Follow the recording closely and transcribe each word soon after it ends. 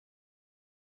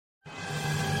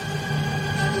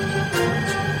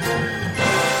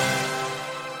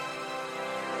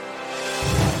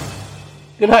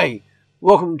G'day,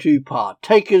 welcome to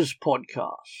Partakers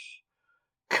Podcast.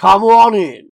 Come on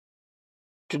in.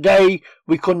 Today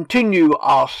we continue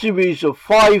our series of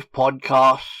 5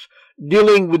 podcasts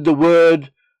dealing with the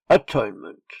word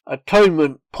atonement.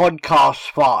 Atonement Podcast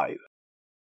 5.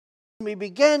 We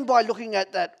began by looking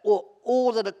at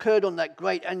all that occurred on that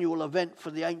great annual event for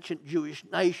the ancient Jewish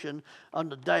nation on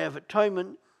the Day of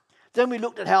Atonement. Then we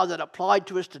looked at how that applied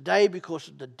to us today because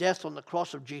of the death on the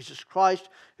cross of Jesus Christ,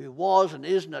 who was and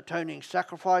is an atoning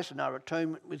sacrifice and our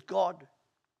atonement with God.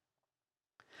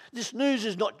 This news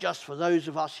is not just for those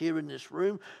of us here in this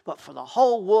room, but for the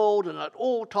whole world and at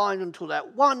all times until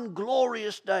that one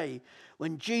glorious day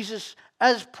when Jesus,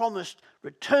 as promised,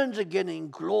 returns again in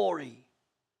glory.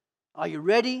 Are you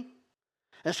ready?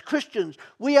 As Christians,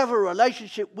 we have a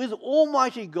relationship with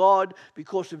Almighty God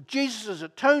because of Jesus'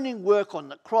 atoning work on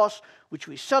the cross, which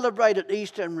we celebrate at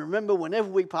Easter and remember whenever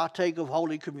we partake of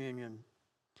Holy Communion.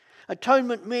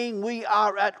 Atonement means we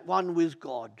are at one with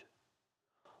God.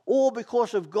 All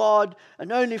because of God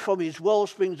and only from His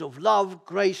wellsprings of love,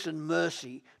 grace and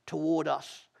mercy toward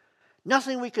us.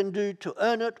 Nothing we can do to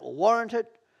earn it or warrant it,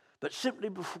 but simply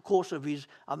because of His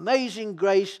amazing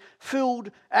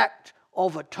grace-filled act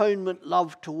of atonement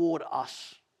love toward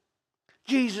us.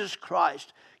 Jesus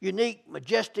Christ, unique,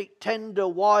 majestic, tender,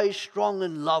 wise, strong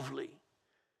and lovely.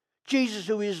 Jesus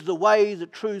who is the way, the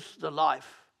truth, the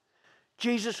life.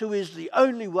 Jesus who is the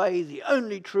only way, the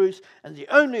only truth and the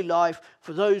only life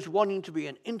for those wanting to be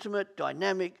an intimate,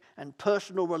 dynamic and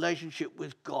personal relationship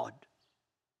with God.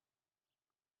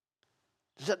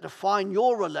 Does that define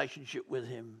your relationship with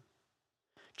Him?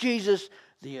 Jesus,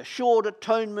 the assured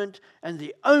atonement and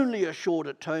the only assured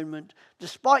atonement,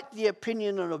 despite the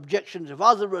opinion and objections of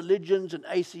other religions and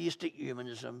atheistic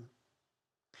humanism.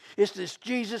 It's this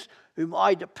Jesus whom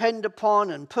I depend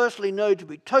upon and personally know to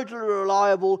be totally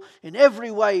reliable in every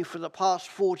way for the past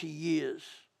 40 years.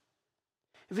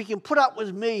 If He can put up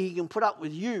with me, He can put up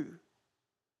with you.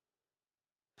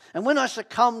 And when I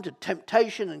succumb to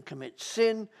temptation and commit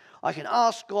sin, I can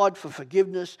ask God for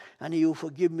forgiveness and He will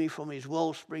forgive me from His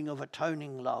wellspring of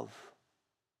atoning love.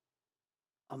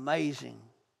 Amazing.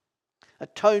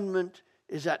 Atonement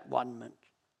is At-One-Ment.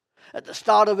 At the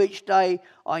start of each day,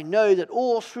 I know that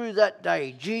all through that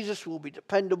day, Jesus will be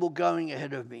dependable going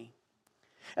ahead of me.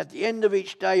 At the end of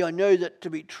each day, I know that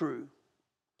to be true.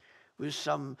 With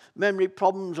some memory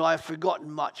problems, I have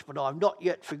forgotten much, but I have not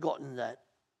yet forgotten that.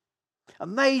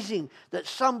 Amazing that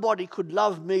somebody could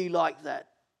love me like that.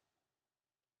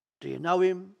 Do you know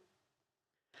Him?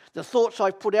 The thoughts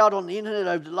I've put out on the internet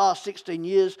over the last 16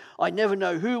 years, I never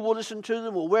know who will listen to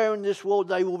them or where in this world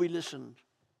they will be listened.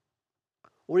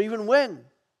 Or even when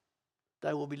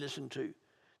they will be listened to.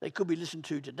 They could be listened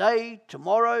to today,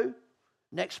 tomorrow,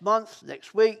 next month,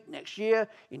 next week, next year,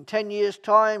 in 10 years'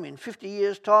 time, in 50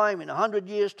 years' time, in 100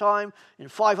 years' time, in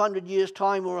 500 years'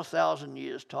 time, or 1,000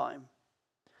 years' time.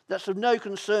 That's of no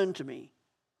concern to me.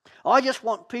 I just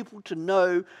want people to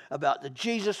know about the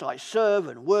Jesus I serve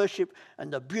and worship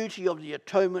and the beauty of the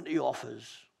atonement He offers.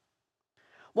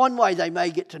 One way they may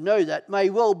get to know that may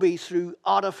well be through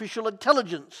artificial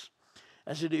intelligence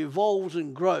as it evolves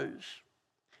and grows.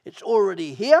 It's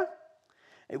already here.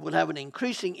 It will have an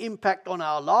increasing impact on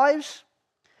our lives,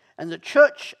 and the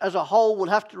church as a whole will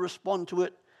have to respond to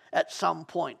it at some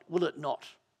point, will it not?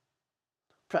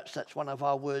 Perhaps that's one of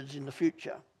our words in the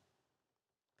future.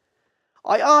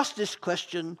 I asked this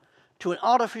question to an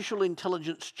artificial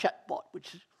intelligence chatbot,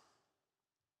 which is,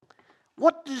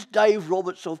 what does Dave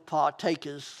Roberts of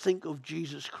Partakers think of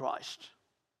Jesus Christ?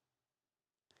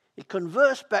 It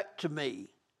conversed back to me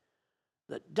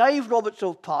that Dave Roberts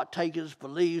of Partakers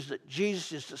believes that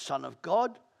Jesus is the Son of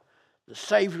God, the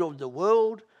Saviour of the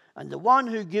world, and the one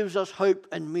who gives us hope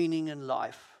and meaning in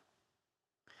life.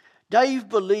 Dave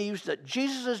believes that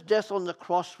Jesus' death on the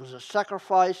cross was a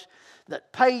sacrifice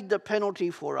that paid the penalty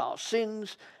for our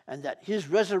sins and that His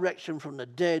resurrection from the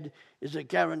dead is a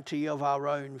guarantee of our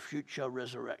own future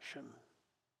resurrection.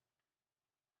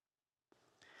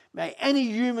 May any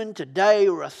human today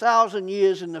or 1,000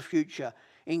 years in the future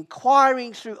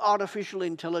inquiring through artificial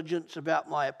intelligence about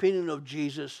my opinion of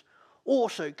Jesus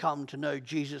also come to know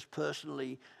Jesus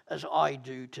personally as I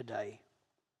do today.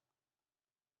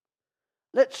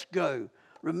 Let's go,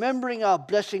 remembering our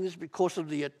blessings because of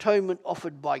the atonement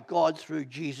offered by God through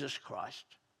Jesus Christ.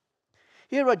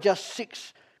 Here are just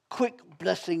 6 quick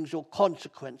blessings or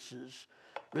consequences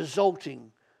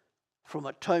resulting from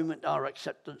atonement, our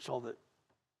acceptance of it.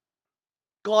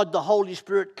 God, the Holy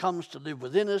Spirit, comes to live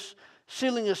within us,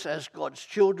 sealing us as God's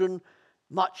children,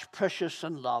 much precious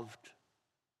and loved.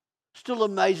 Still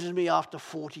amazes me after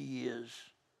 40 years.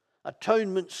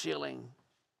 Atonement sealing.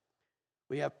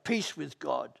 We have peace with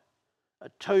God,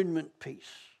 atonement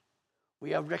peace.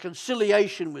 We have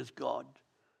reconciliation with God,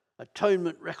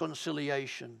 atonement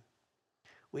reconciliation.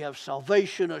 We have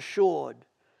salvation assured.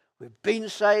 We've been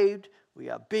saved, we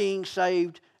are being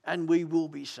saved, and we will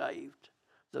be saved.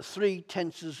 The three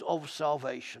tenses of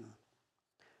salvation.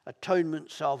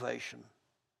 Atonement, salvation.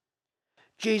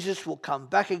 Jesus will come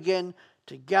back again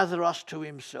to gather us to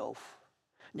himself.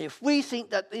 And if we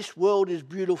think that this world is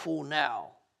beautiful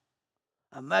now,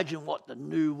 imagine what the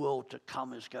new world to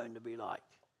come is going to be like.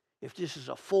 If this is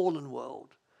a fallen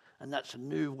world, and that's a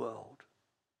new world.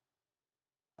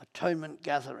 Atonement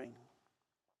gathering.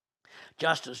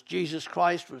 Just as Jesus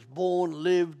Christ was born,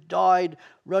 lived, died,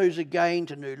 rose again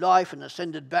to new life, and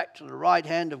ascended back to the right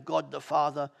hand of God the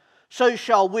Father, so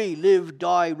shall we live,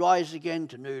 die, rise again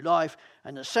to new life,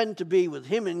 and ascend to be with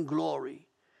him in glory.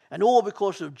 And all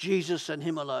because of Jesus and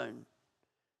him alone.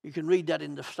 You can read that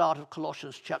in the start of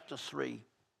Colossians chapter 3.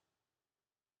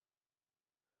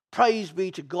 Praise be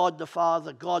to God the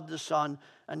Father, God the Son,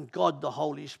 and God the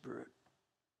Holy Spirit.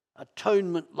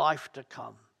 Atonement life to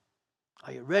come.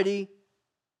 Are you ready?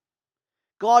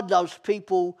 God loves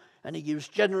people and he gives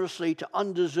generously to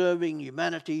undeserving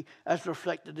humanity as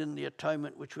reflected in the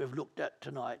atonement which we've looked at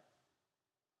tonight.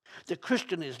 The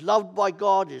Christian is loved by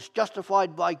God, is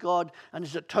justified by God, and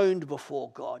is atoned before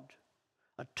God.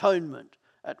 Atonement,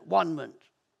 at-one-ment.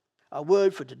 A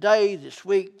word for today, this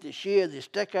week, this year, this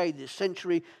decade, this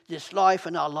century, this life,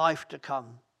 and our life to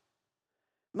come.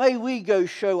 May we go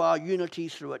show our unity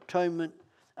through atonement,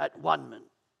 at-one-ment,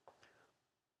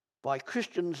 by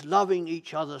Christians loving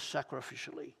each other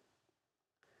sacrificially,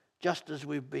 just as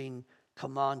we've been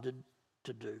commanded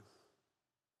to do.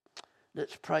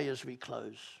 Let's pray as we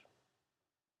close.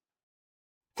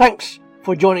 Thanks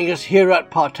for joining us here at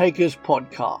Partakers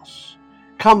Podcasts.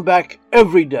 Come back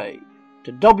every day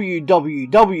to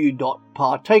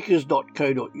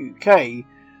www.partakers.co.uk,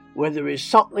 where there is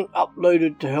something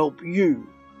uploaded to help you,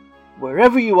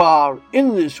 wherever you are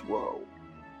in this world,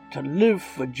 to live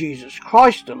for Jesus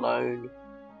Christ alone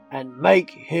and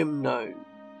make him known.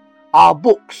 Our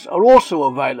books are also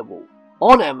available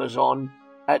on Amazon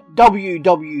at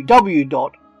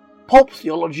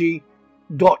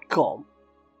www.pulptheology.com.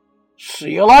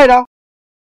 See you later.